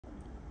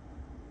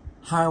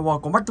Hi,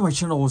 welcome back to my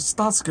channel.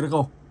 Start gonna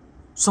go.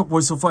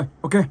 Subway so far.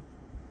 Okay.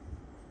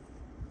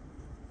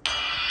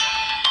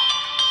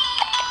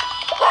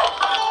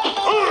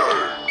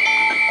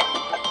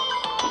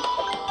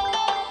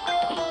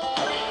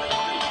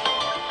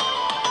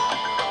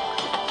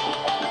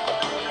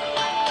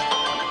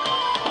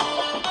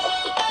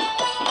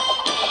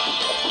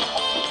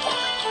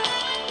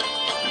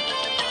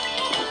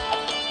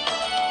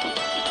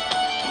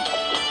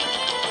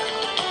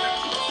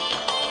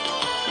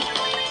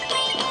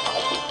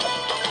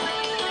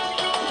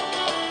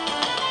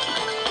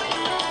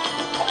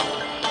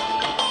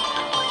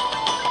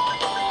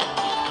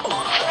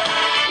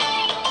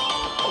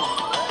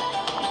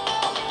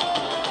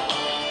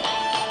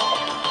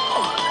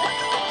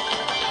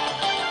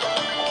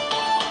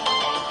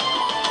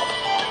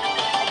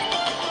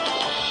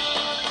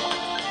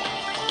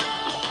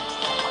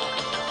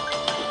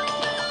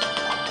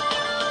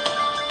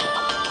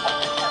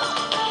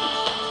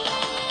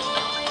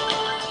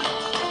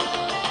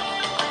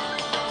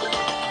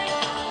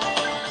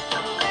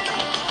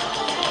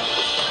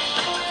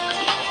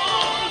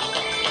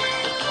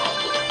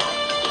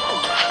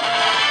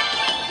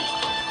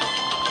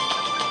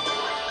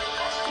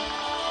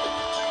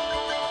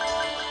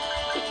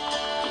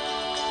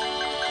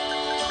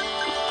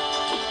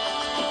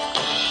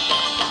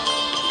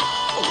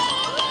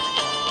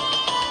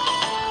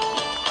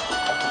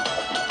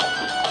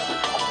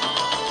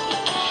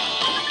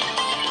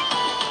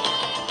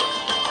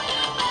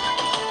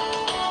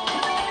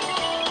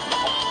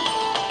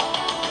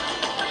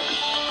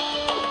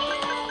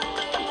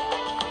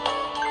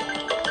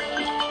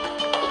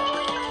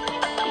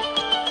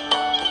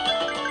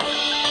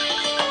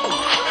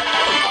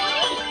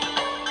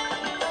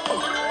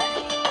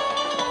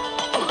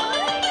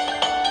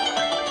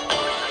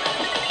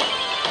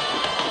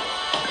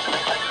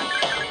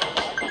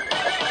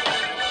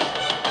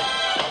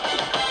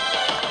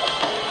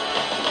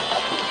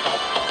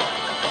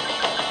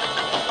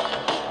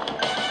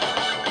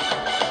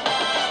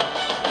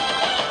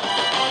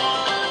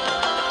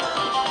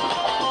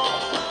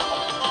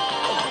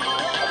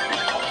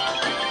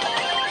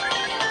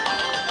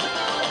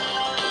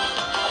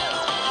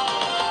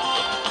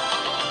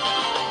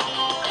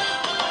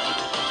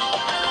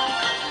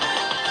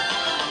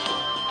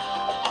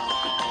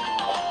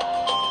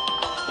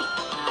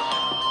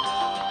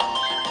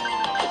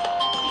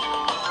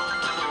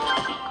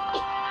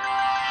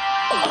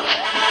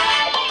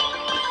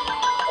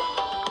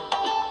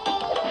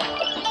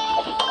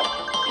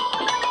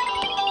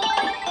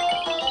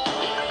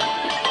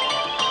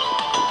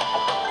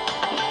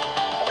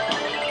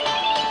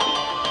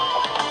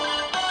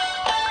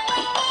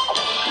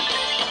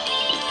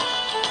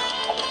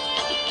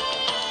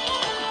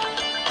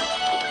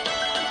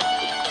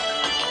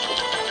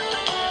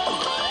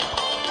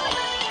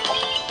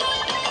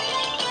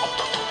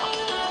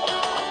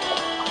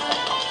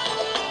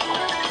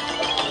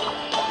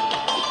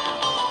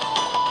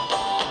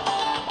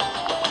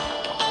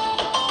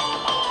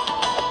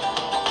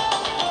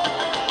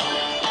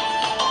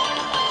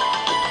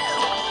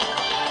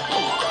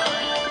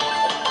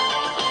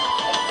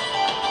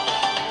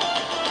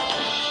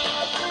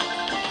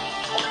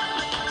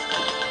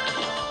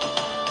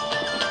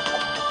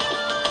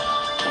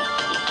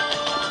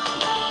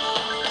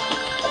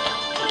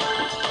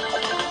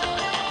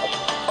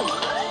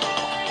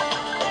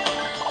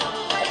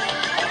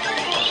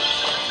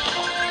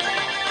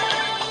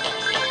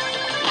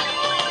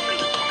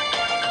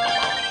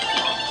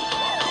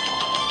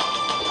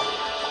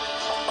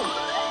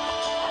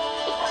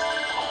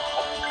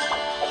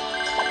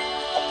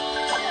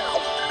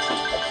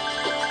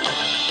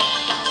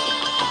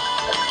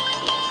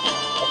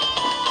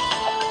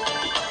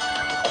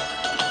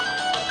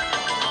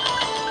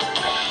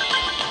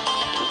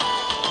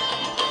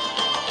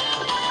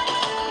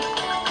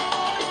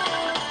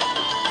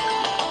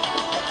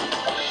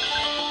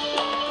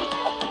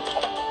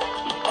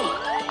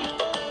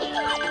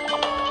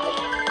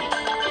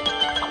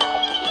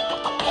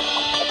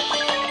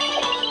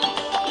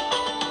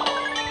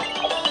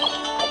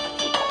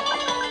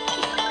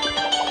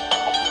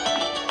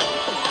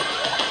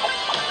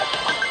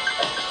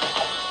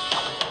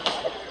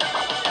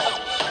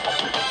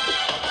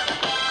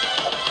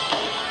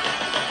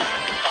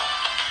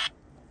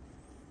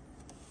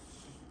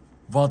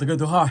 Và từ game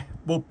thứ hai,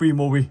 Poppy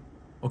Movie.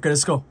 Ok,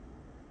 let's go.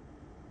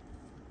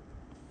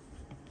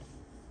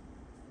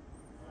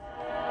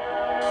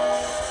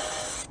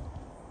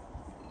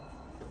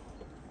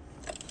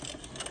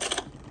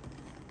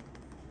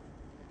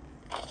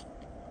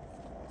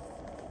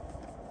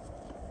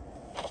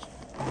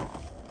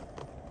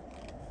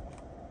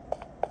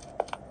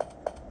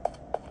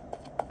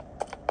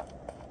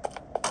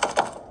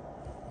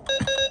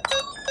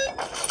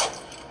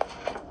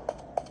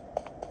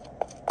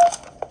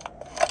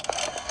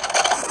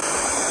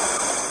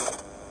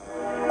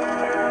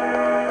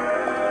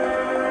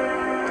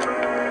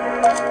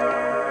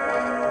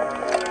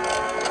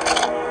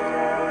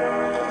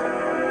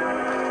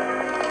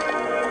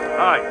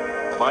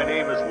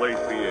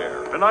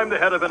 and I'm the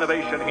head of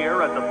innovation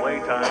here at the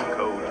Playtime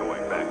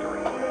Co-Toy Factory.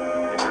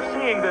 If you're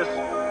seeing this,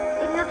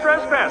 then you're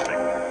trespassing.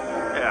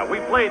 Yeah, we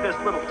play this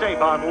little tape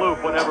on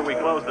loop whenever we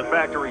close the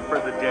factory for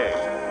the day.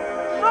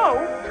 So,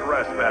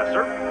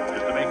 trespasser,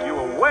 just to make you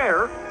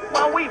aware,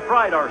 while we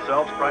pride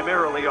ourselves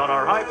primarily on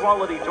our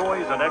high-quality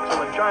toys and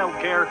excellent child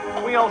care,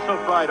 we also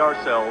pride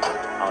ourselves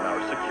on our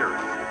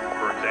security.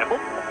 For example,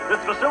 this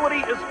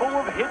facility is full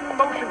of hidden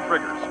motion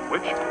triggers,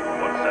 which,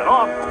 once set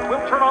off, will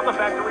turn on the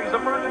factory's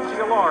emergency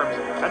alarms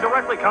and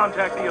directly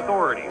contact the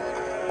authorities.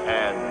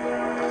 And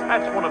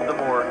that's one of the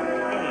more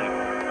tame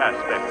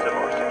aspects of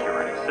our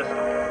security system.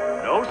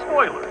 No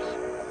spoilers.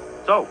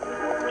 So,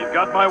 you've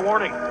got my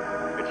warning.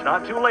 It's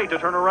not too late to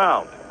turn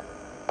around.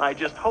 I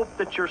just hope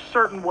that you're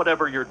certain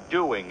whatever you're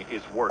doing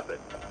is worth it.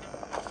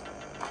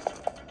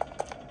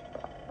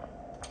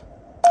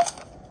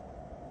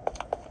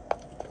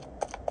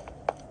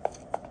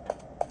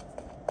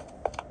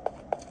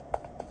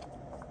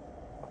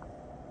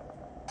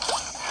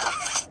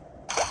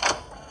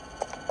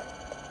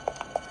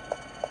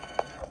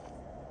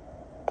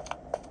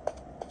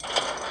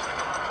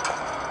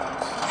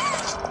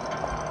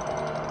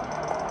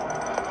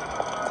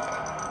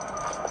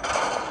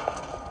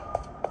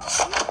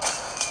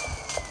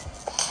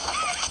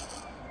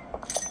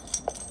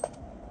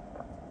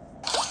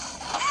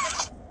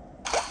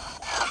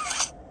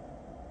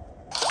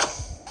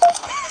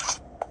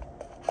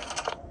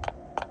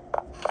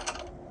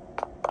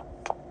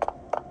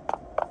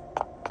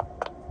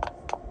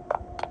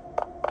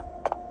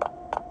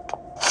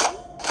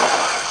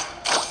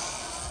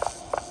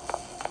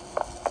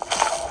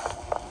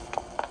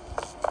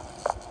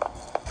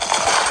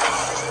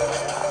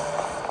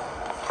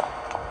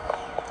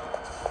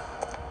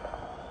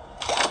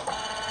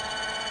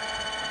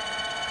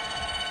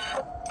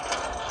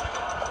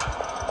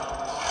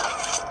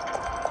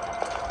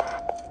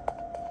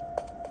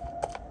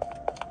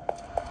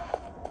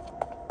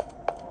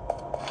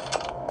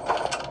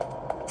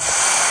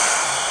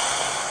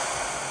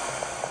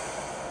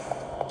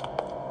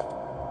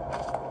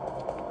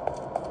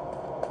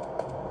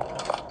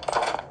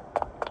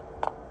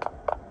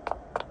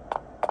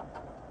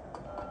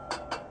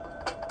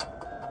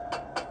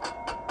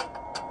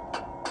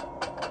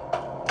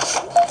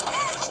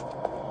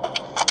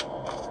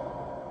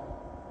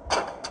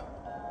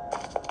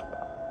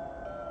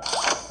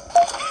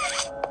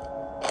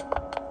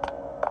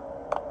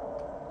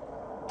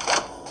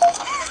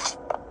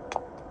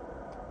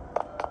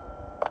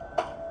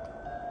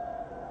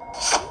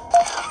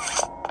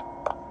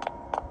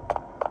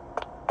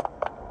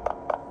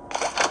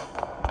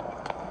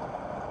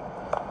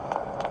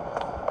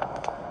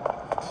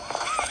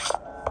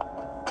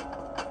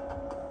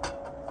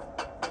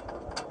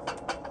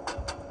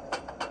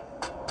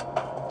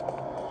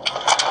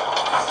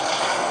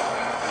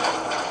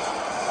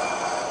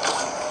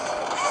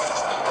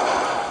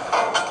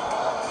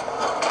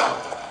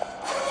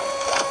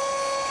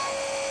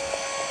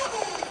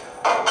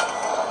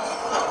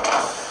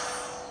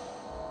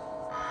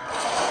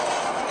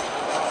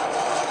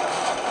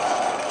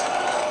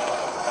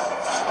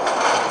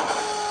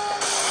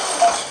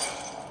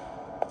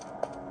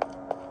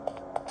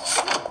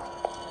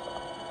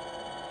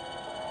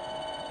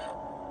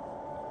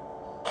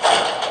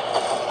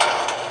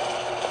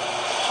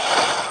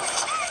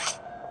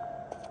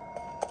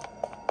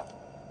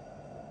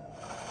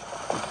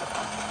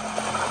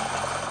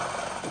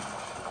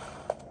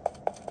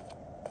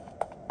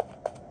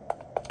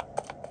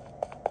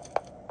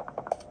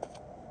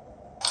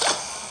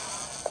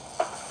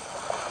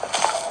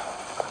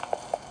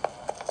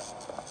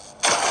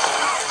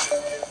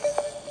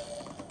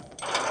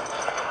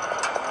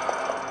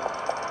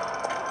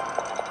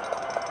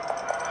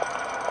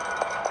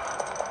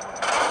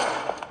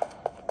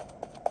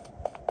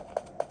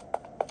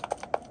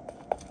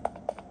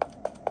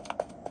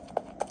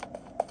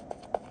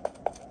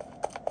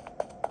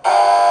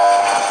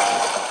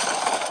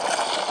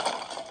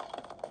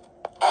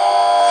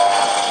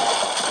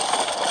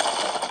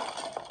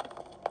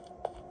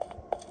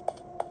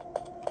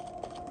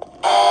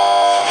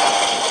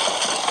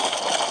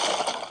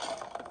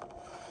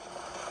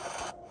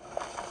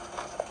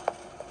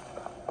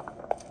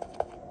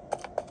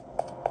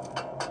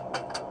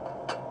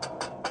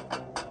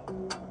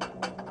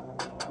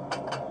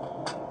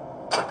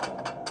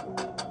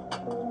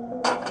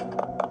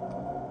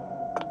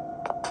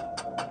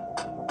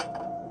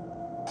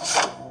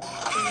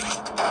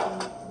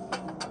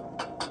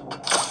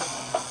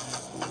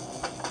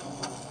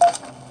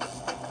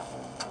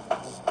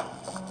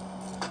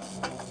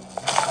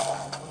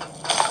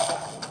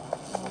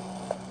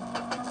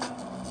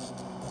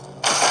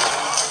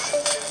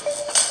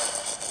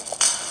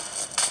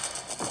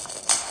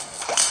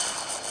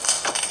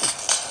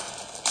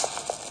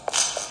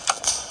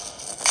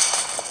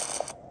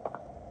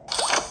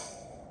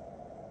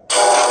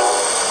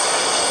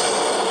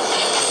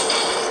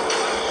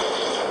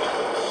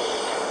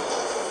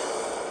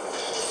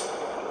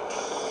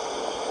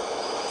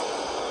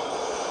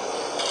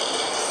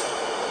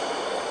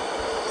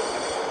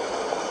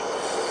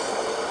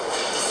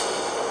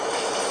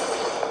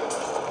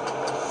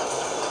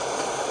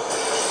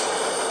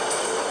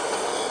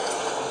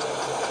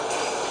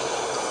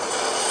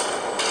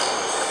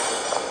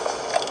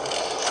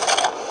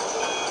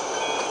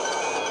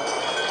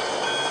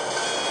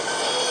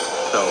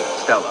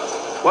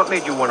 What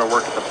made you want to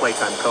work at the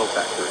Playtime Co.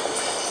 factory?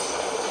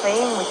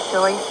 Playing with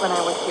toys when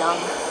I was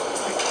young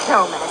was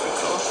so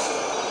magical.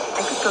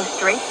 I could go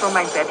straight from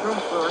my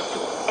bedroom floor to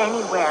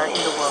anywhere in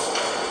the world.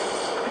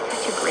 It was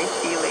such a great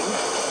feeling.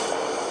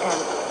 And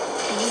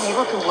being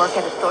able to work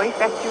at a toy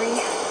factory,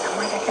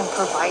 somewhere that can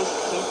provide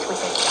kids with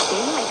the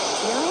same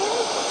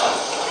experience,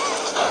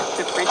 it's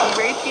a pretty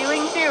great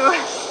feeling too.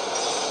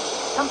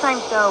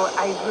 Sometimes though,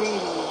 I really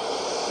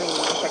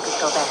wish I could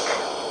go back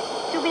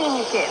to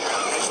being a kid.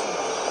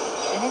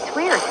 And it's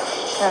weird,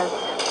 because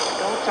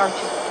adults are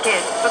just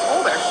kids, but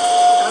older.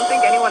 I don't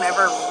think anyone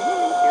ever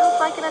really feels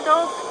like an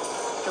adult.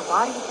 The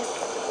body just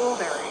gets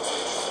older,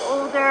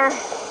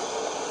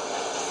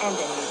 and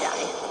then you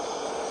die.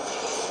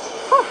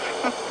 Whew.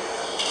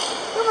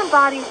 Human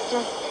bodies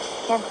just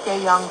can't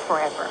stay young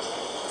forever.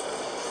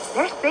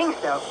 There's things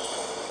though,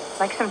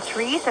 like some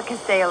trees that can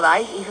stay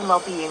alive even while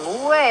being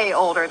way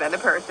older than a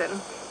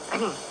person. I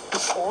mean,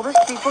 the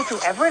oldest people to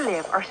ever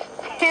live are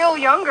still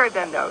younger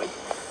than those.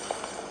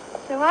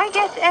 So I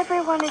guess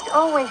everyone is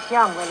always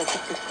young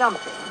relative to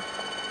something,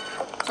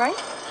 right?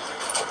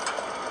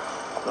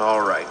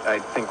 All right, I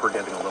think we're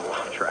getting a little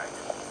off track.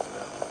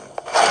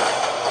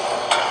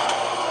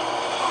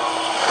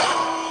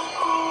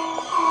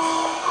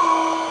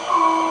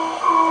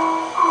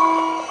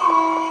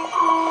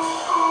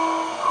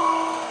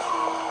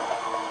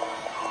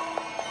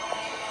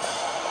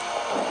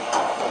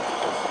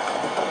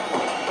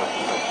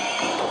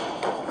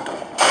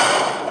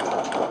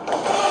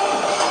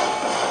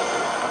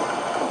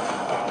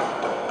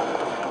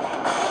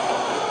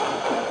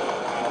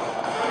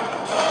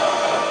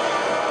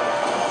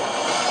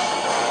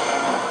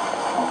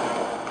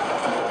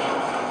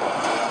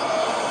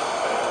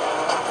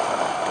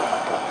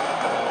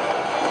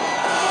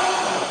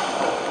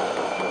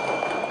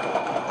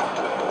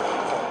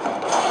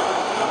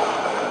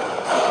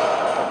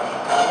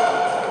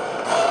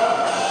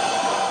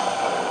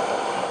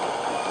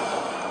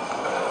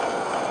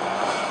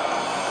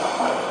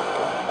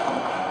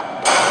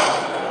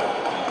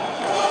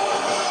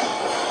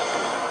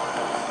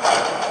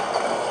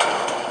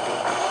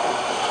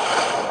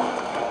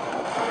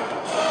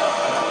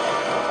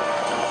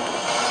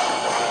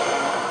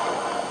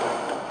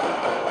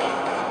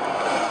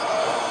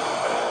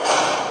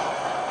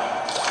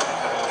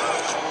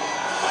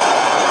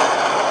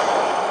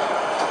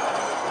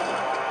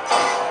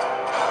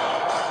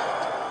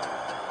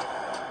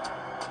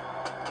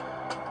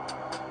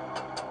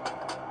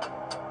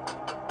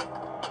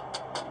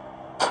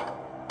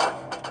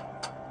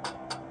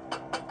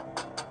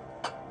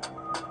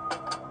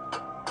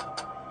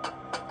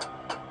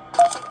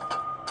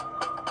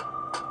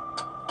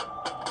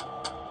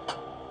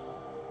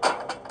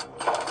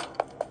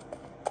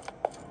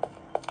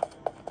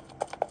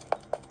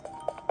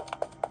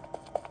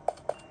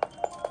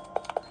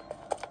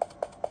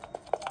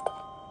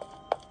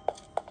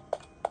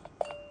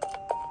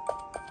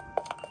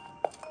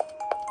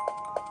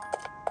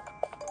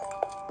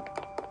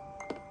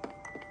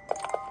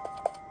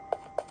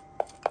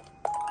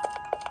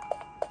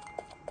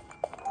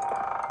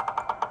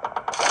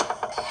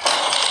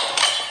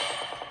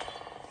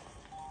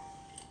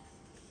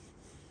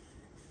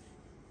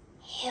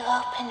 You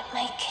opened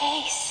my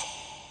case.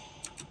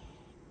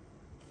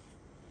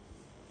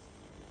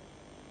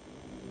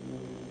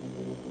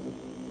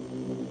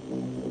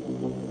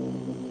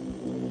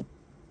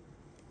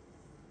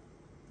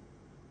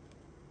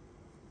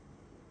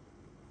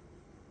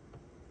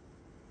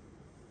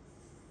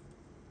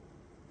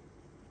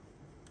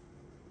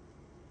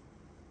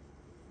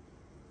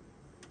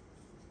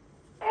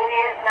 It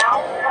is now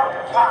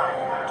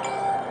time.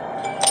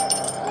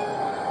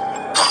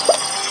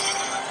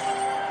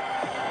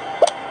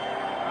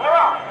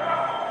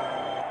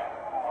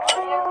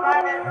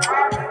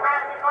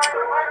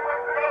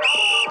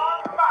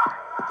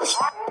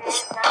 It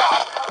is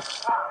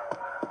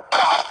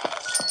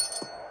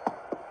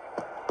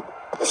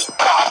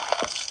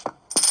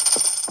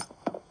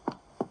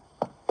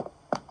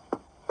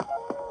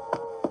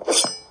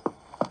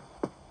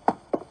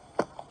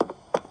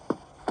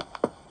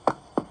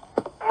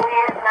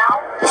now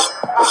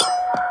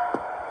time.